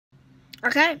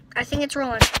Okay, I think it's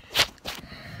rolling.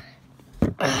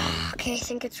 Okay, I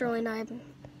think it's rolling.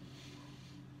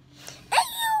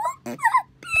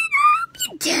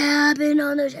 Dabbing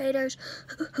on those haters.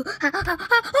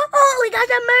 Oh, we got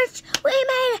some merch. We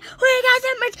made it. We got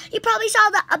some merch. You probably saw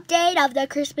the update of the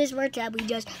Christmas merch that we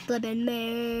just flipping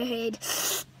made.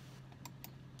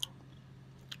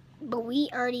 But we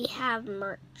already have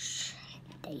merch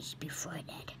days before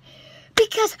that.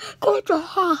 Because go to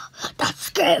the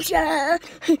subscription.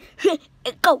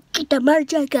 Go get the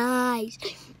merch, guys.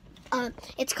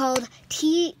 It's called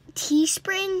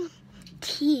Teespring.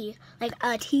 Like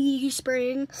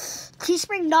Teespring.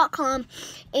 Teespring.com.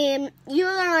 And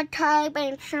you're gonna type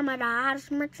in some of the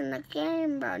hottest merch in the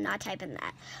game, bro. Not typing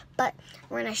that. But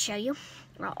we're gonna show you.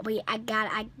 Oh, wait, I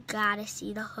gotta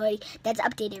see the hoodie that's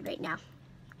updated right now.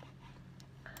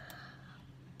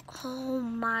 Oh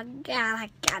my god,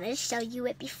 I gotta show you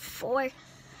it before.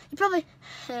 You probably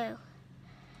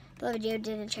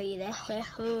didn't show you that.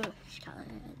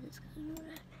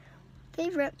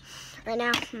 Favorite right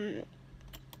now.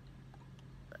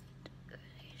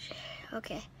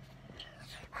 Okay.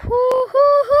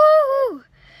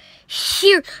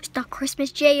 Here's the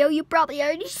Christmas J.O. You probably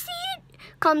already see it.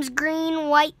 Comes green,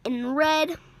 white, and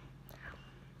red.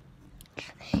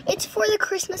 It's for the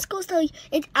Christmas school, so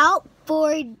it's out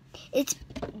for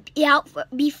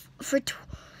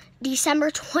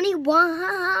December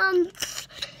 21.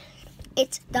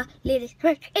 It's the latest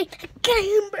merch in the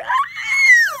game, bro.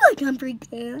 I'm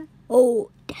freaking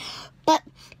out. But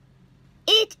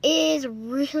it is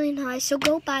really nice, so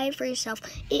go buy it for yourself.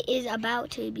 It is about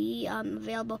to be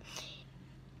available.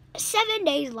 7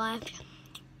 days left.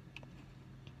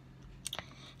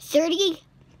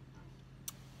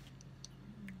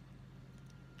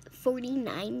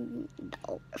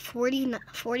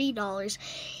 $40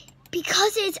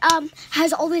 because it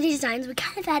has all the designs. We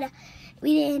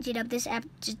didn't hinge it up. This app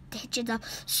just hitches up.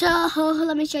 So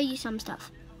let me show you some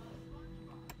stuff.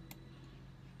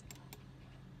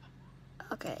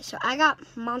 Okay, so I got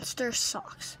monster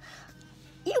socks.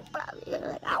 You probably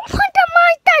are like, I want the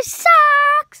monster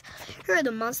socks. Here are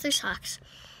the monster socks.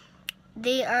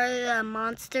 They are the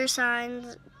monster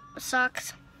signs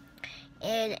socks,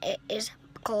 and it is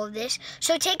called this.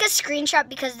 So take a screenshot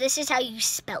because this is how you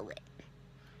spell it.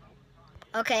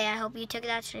 Okay, I hope you took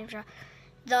that screenshot.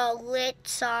 The lit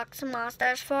socks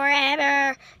monsters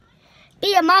forever.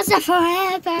 Be a monster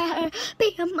forever.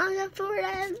 Be a monster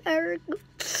forever.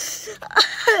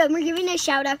 We're giving a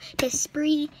shout out to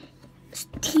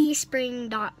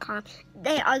Teespring.com.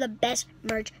 They are the best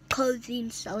merch clothing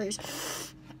sellers.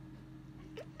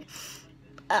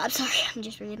 I'm sorry, I'm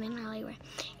just reading Hollywood.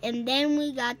 And then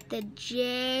we got the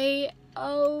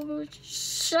J.O.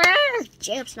 shirt.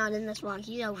 J.O.'s not in this vlog.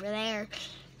 He's over there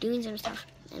doing some stuff.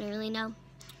 I don't really know.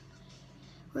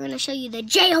 We're going to show you the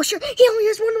J.O. shirt. He only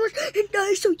has one word and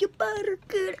die, so you better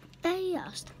get it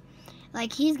fast.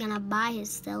 Like, he's going to buy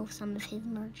himself some of his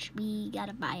merch. We got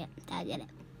to buy it. I get it.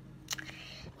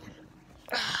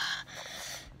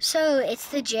 So, it's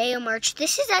the J.O. merch.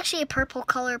 This is actually a purple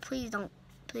color. Please don't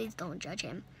judge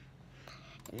him.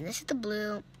 And this is the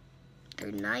blue.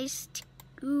 They're nice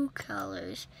two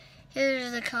colors.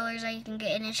 Here's the colors that you can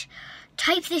get in it.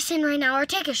 Type this in right now or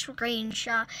take a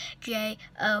screenshot.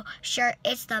 J.O. shirt.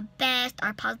 It's the best.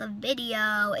 Or pause the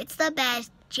video. It's the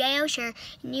best J.O. shirt.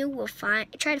 And you will try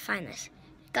to find this.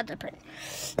 Got the print.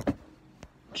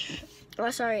 Oh,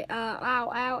 sorry.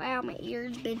 Ow. My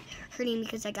ear's been hurting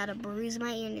because I got a bruise in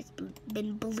my ear and it's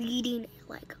been bleeding.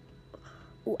 Like,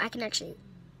 oh, I can actually.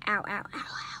 Ow.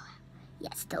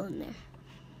 Yeah, it's still in there.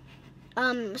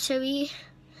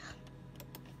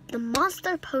 The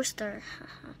monster poster.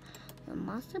 The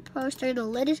monster poster, the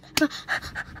lid is.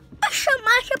 It's the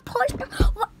monster poster.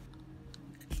 What?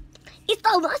 It's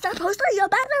the monster poster. You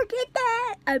better get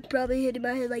that. I'm probably hitting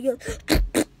my head like yo.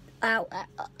 Ow.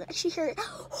 She heard it.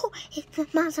 Oh, it's the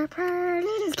monster poster.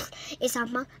 It's a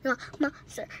monster.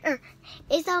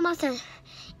 It's a monster. It's a monster.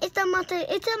 It's a monster.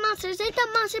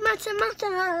 It's a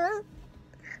monster.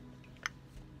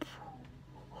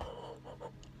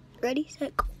 Ready,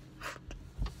 set, go.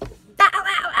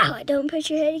 Ow. Don't put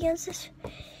your head against this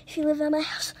if you live at my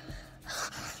house.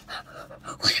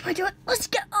 What am I doing? Let's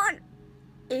get on.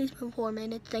 It's a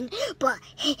 4-minute thing. But,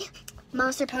 hey,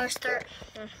 monster poster.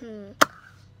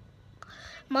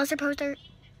 Monster poster.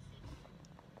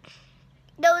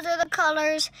 Those are the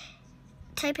colors.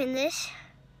 Type in this.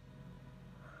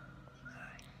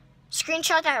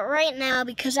 Screenshot that right now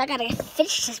because I gotta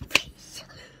finish this piece.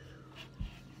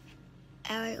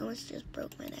 Ow, I almost just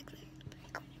broke my neck there.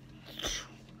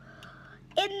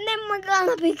 And then we're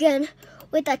gonna begin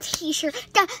with a t-shirt.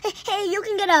 Hey, you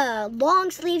can get a long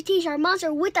sleeve t-shirt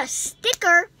monster with a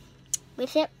sticker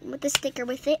with it,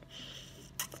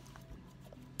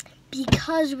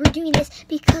 because we're doing this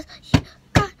because you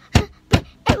got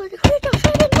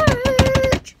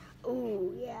merch.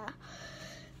 Oh yeah.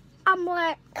 I'm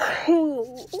like,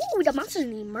 ooh, the monsters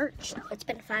need merch. So it's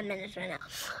been 5 minutes right now.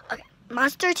 Okay,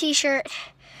 monster t-shirt,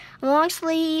 long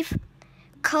sleeve,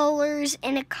 colors,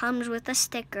 and it comes with a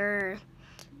sticker.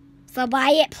 So buy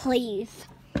it, please.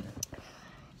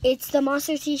 It's the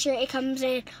monster t-shirt. It comes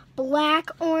in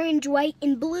black, orange, white,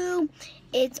 and blue.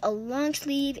 It's a long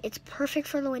sleeve. It's perfect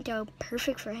for the winter,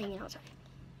 perfect for hanging outside.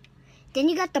 Then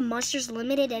you got the Monsters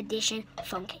limited edition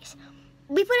phone case.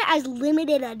 We put it as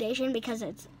limited edition because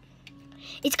it's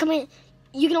coming.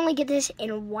 You can only get this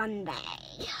in 1 day.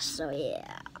 So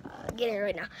yeah, get it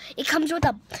right now. It comes with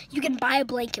you can buy a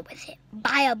blanket with it.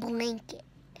 Buy a blanket.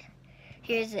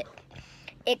 Here's it.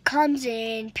 It comes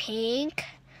in pink,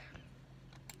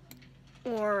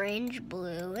 orange,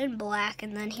 blue, and black.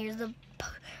 And then here's the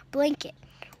blanket.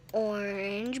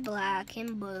 Orange, black,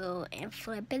 and blue, and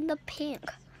flip in the pink.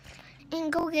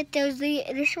 And go get those.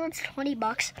 This one's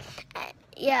 $20.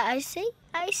 Yeah, I say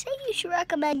you should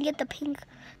recommend get the pink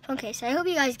phone case. I hope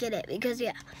you guys get it because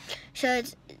yeah. So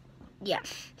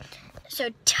So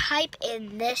type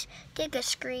in this. Take a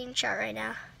screenshot right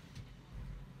now.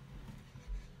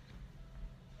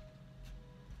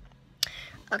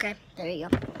 Okay, there you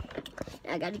go.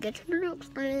 I gotta get to the next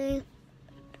thing.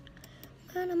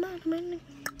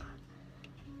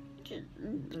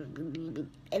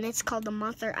 And it's called the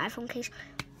Monster iPhone case.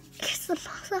 It's the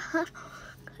Monster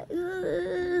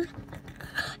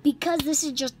because this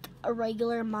is just a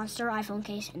regular Monster iPhone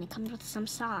case, and it comes with some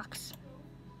socks.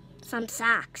 Some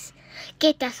socks.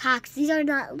 Get the socks. These are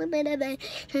not limited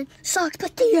edition socks,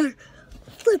 but they are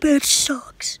limited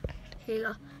socks. Here you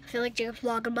go. I feel like Jacob's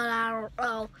vlogging, but I don't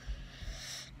know.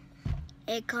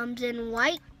 It comes in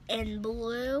white and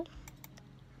blue.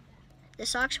 The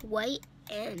socks white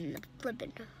and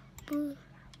flipping blue.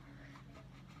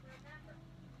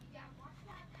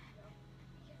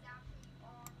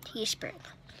 Teespring.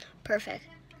 Perfect.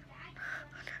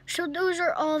 So those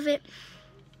are all of it.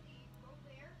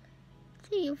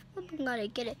 See, you flipping gotta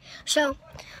get it. So,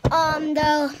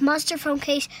 the Monster phone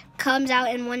case comes out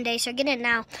in 1 day, so get it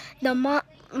now. The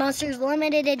Monsters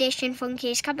limited edition phone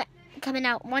case coming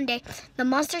out 1 day. The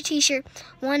Monster t-shirt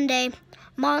 1 day.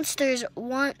 Monsters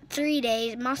 3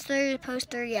 days. Monster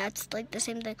poster, yeah, it's like the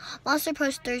same thing. Monster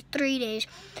poster 3 days.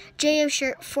 JO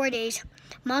shirt 4 days.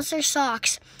 Monster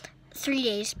socks 3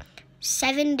 days.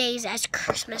 7 days as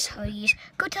Christmas hoodies.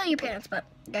 Go tell your parents, but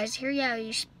guys, here you how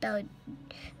you spell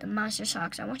the Monster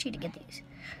socks. I want you to get these.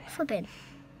 Flip in.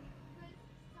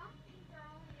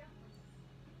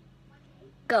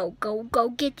 Go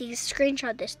get these.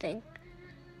 Screenshot this thing.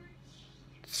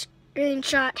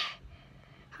 Screenshot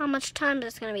how much time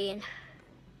that's gonna be in.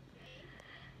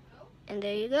 And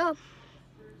there you go.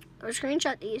 Or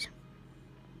screenshot these.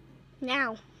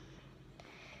 Now.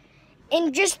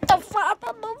 And just the flop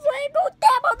of the go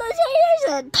tap on those haters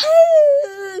and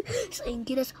so you can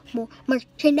get us more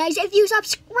merchandise. If you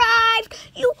subscribe,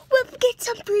 you will get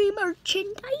some free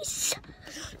merchandise.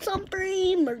 Some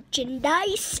free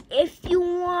merchandise if you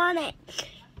want it.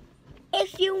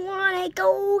 If you want it,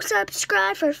 go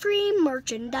subscribe for free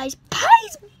merchandise.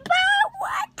 Peace.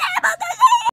 What tap on those haters?